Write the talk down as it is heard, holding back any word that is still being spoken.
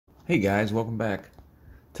Hey guys, welcome back.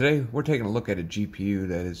 Today we're taking a look at a GPU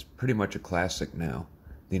that is pretty much a classic now,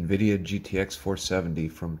 the Nvidia GTX 470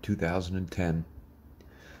 from 2010.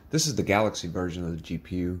 This is the Galaxy version of the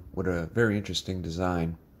GPU with a very interesting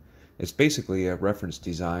design. It's basically a reference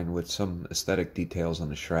design with some aesthetic details on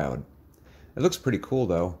the shroud. It looks pretty cool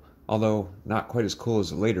though, although not quite as cool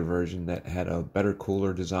as the later version that had a better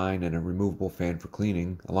cooler design and a removable fan for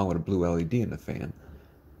cleaning, along with a blue LED in the fan.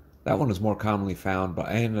 That one is more commonly found, but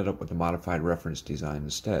I ended up with the modified reference design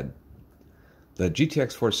instead. The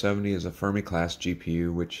GTX 470 is a Fermi class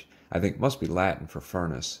GPU, which I think must be Latin for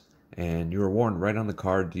furnace, and you are warned right on the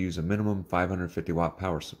card to use a minimum 550 watt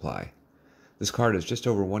power supply. This card is just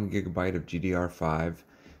over 1 gigabyte of GDR5,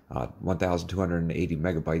 1280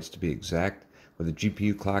 megabytes to be exact, with a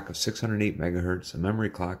GPU clock of 608 megahertz, a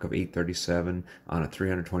memory clock of 837 on a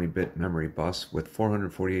 320-bit memory bus with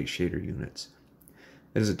 448 shader units.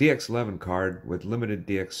 It is a DX11 card with limited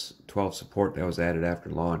DX12 support that was added after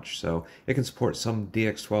launch, so it can support some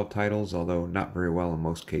DX12 titles, although not very well in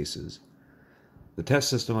most cases. The test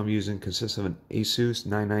system I'm using consists of an Asus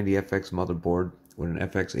 990FX motherboard with an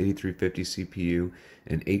FX 8350 CPU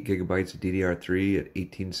and 8GB of DDR3 at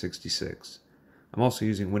 1866. I'm also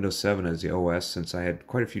using Windows 7 as the OS since I had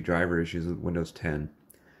quite a few driver issues with Windows 10.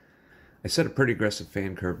 I set a pretty aggressive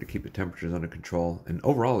fan curve to keep the temperatures under control, and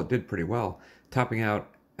overall it did pretty well, topping out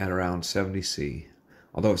at around 70°C,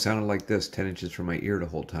 although it sounded like this 10 inches from my ear the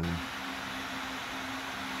whole time.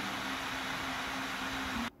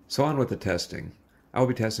 So on with the testing. I will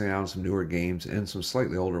be testing it out on some newer games and some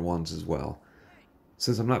slightly older ones as well.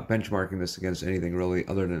 Since I'm not benchmarking this against anything really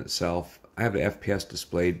other than itself, I have the FPS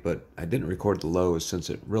displayed, but I didn't record the lows since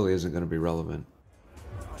it really isn't going to be relevant.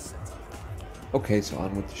 Okay, so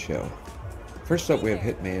on with the show. First up, we have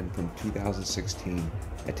Hitman from 2016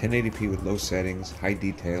 at 1080p with low settings, high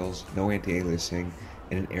details, no anti-aliasing,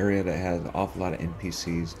 in an area that has an awful lot of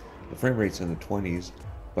NPCs. The frame rate's in the 20s,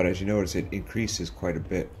 but as you notice, it increases quite a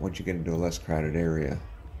bit once you get into a less crowded area.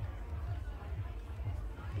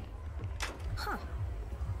 Huh.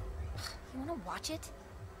 You wanna watch it?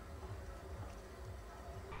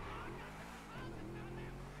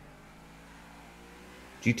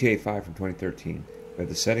 GTA 5 from 2013. We have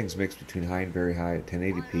the settings mixed between high and very high at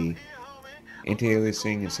 1080p.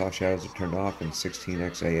 Anti-aliasing and soft shadows are turned off and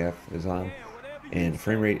 16x AF is on, and the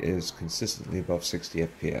frame rate is consistently above 60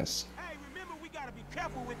 FPS. Hey, remember we gotta be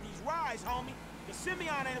careful with these rides, homie. The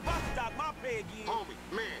Simeon ain't about to dock my pay again. Homie,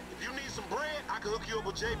 man, if you need some bread, I can hook you up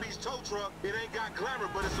with JB's tow truck. It ain't got glamour,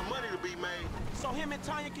 but it's some money to be made. So him and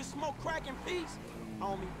Tanya can smoke crack in peace?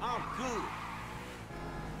 Homie, I'm good.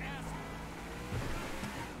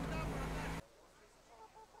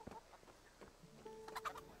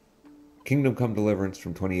 Kingdom Come Deliverance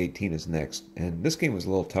from 2018 is next, and this game was a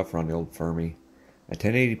little tougher on the old Fermi. At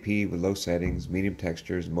 1080p with low settings, medium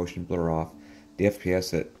textures, and motion blur off, the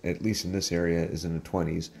FPS at least in this area is in the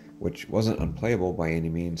 20s, which wasn't unplayable by any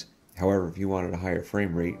means. However, if you wanted a higher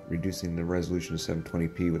frame rate, reducing the resolution to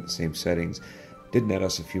 720p with the same settings did net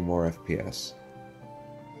us a few more FPS.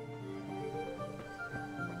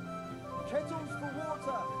 Kettles for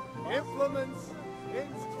water, implements,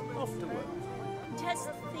 instruments. Just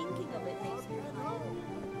thinking of it makes me hungry.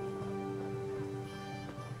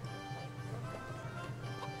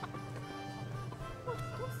 What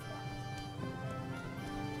was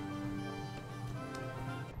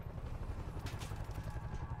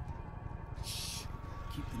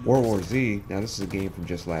that? World War Z, now this is a game from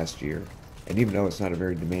just last year, and even though it's not a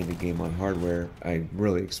very demanding game on hardware, I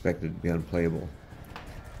really expected it to be unplayable.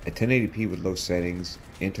 At 1080p with low settings,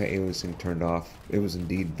 anti-aliasing turned off, it was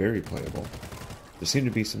indeed very playable. There seemed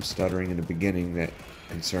to be some stuttering in the beginning that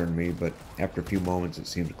concerned me, but after a few moments it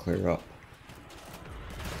seemed to clear up.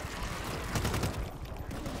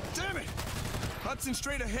 Damn it! Hudson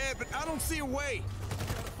straight ahead, but I don't see a way.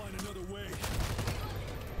 Gotta find another way.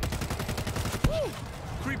 Woo!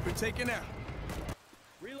 Creeper taken out.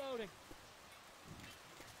 Reloading.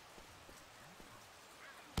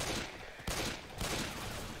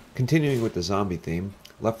 Continuing with the zombie theme,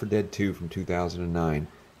 Left 4 Dead 2 from 2009.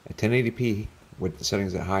 At 1080p, with the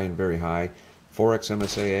settings at high and very high, 4x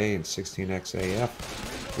MSAA and 16x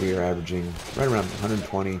AF, we are averaging right around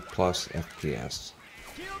 120 plus FPS.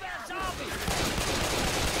 Kill that zombie!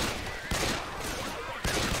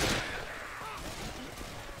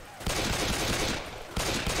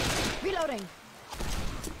 Reloading.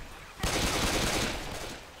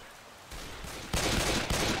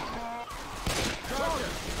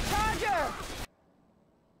 Charger!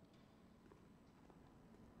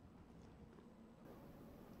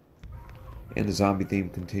 And the zombie theme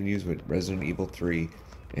continues with Resident Evil 3,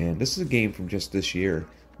 and this is a game from just this year,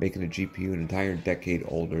 making the GPU an entire decade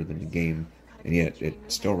older than the game, and yet it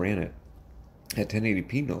still ran it at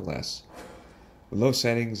 1080p no less. With low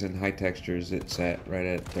settings and high textures, it sat right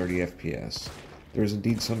at 30 FPS. There was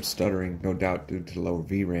indeed some stuttering, no doubt due to the lower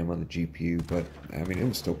VRAM on the GPU, but I mean, it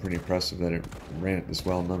was still pretty impressive that it ran it this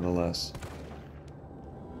well nonetheless.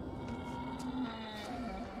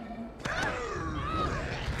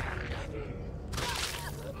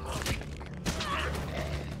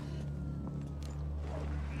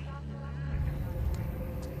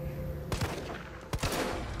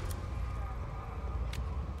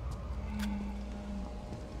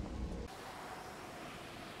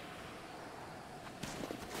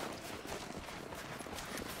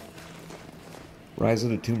 Rise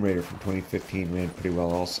of the Tomb Raider from 2015 ran pretty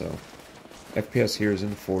well also. FPS here is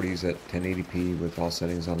in the 40s at 1080p with all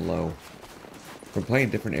settings on low. From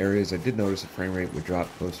playing different areas, I did notice the frame rate would drop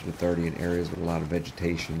closer to 30 in areas with a lot of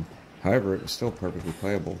vegetation. However, it was still perfectly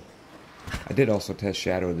playable. I did also test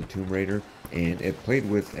Shadow of the Tomb Raider, and it played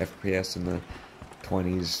with FPS in the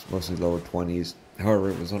 20s, mostly lower 20s.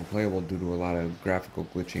 However, it was unplayable due to a lot of graphical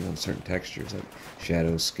glitching on certain textures like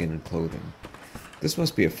shadows, skin, and clothing. This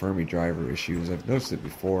must be a Fermi driver issue, as I've noticed it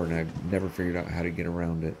before and I've never figured out how to get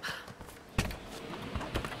around it.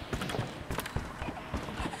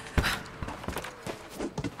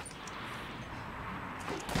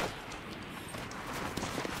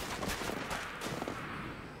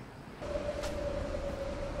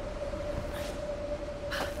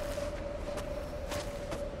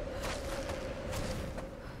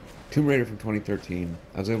 Tomb Raider from 2013,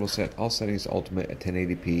 I was able to set all settings to ultimate at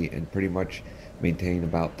 1080p and pretty much maintain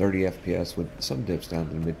about 30 FPS with some dips down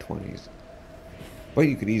to the mid-20s. But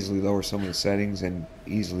you could easily lower some of the settings and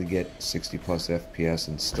easily get 60 plus FPS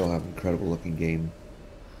and still have an incredible looking game.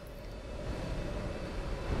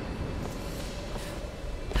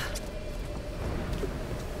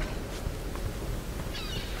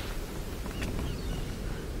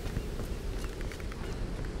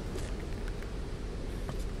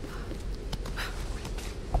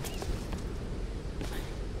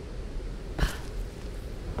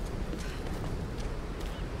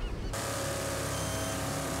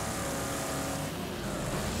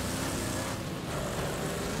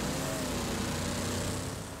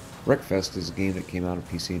 Wreckfest is a game that came out on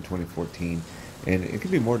PC in 2014, and it can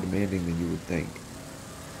be more demanding than you would think.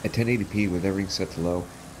 At 1080p with everything set to low,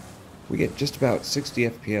 we get just about 60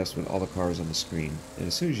 FPS with all the cars on the screen, and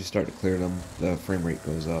as soon as you start to clear them, the frame rate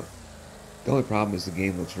goes up. The only problem is the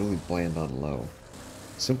game looks really bland on low.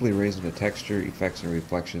 Simply raising the texture, effects, and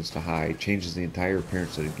reflections to high changes the entire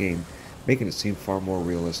appearance of the game, making it seem far more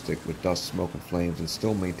realistic with dust, smoke, and flames, and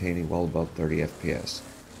still maintaining well above 30 FPS.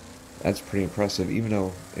 That's pretty impressive, even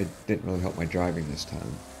though it didn't really help my driving this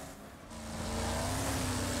time.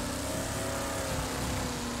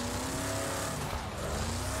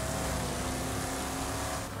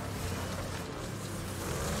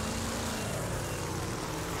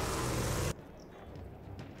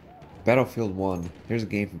 Battlefield 1, here's a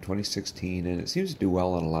game from 2016, and it seems to do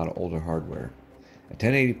well on a lot of older hardware. At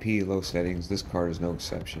 1080p low settings, this card is no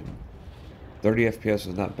exception. 30 FPS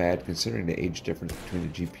was not bad considering the age difference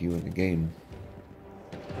between the GPU and the game.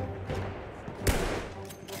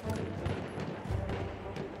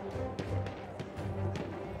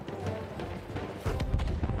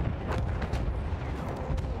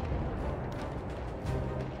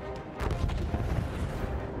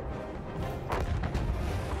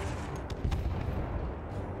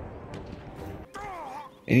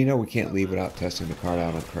 And you know we can't leave without testing the card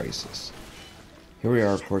out on Crysis. Here we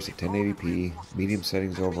are, of course, at 1080p, medium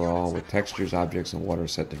settings overall, with textures, objects, and water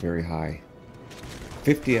set to very high.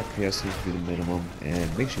 50 FPS seems to be the minimum,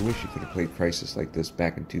 and makes you wish you could have played Crysis like this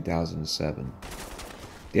back in 2007.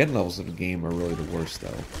 The end levels of the game are really the worst,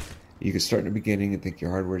 though. You can start in the beginning and think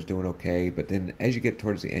your hardware is doing okay, but then as you get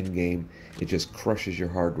towards the end game, it just crushes your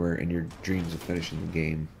hardware and your dreams of finishing the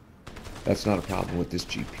game. That's not a problem with this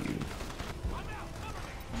GPU.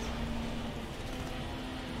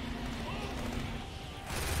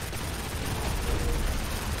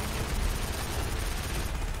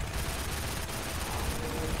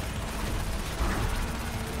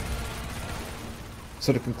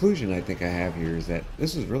 So the conclusion I think I have here is that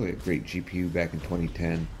this is really a great GPU back in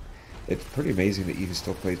 2010. It's pretty amazing that you can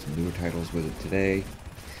still play some newer titles with it today.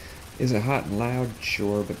 Is it hot and loud?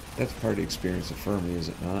 Sure, but that's part of the experience of Fermi, is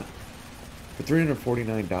it not? For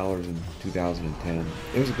 $349 in 2010,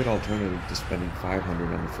 it was a good alternative to spending $500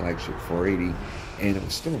 on the flagship 480, and it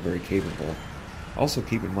was still very capable. Also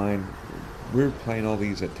keep in mind, we're playing all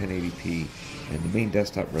these at 1080p, and the main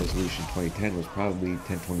desktop resolution 2010 was probably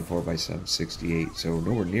 1024 by 768, so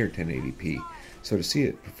nowhere near 1080p. So to see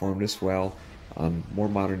it perform this well on more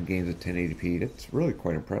modern games at 1080p, that's really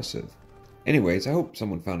quite impressive. Anyways, I hope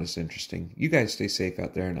someone found this interesting. You guys stay safe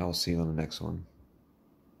out there, and I will see you on the next one.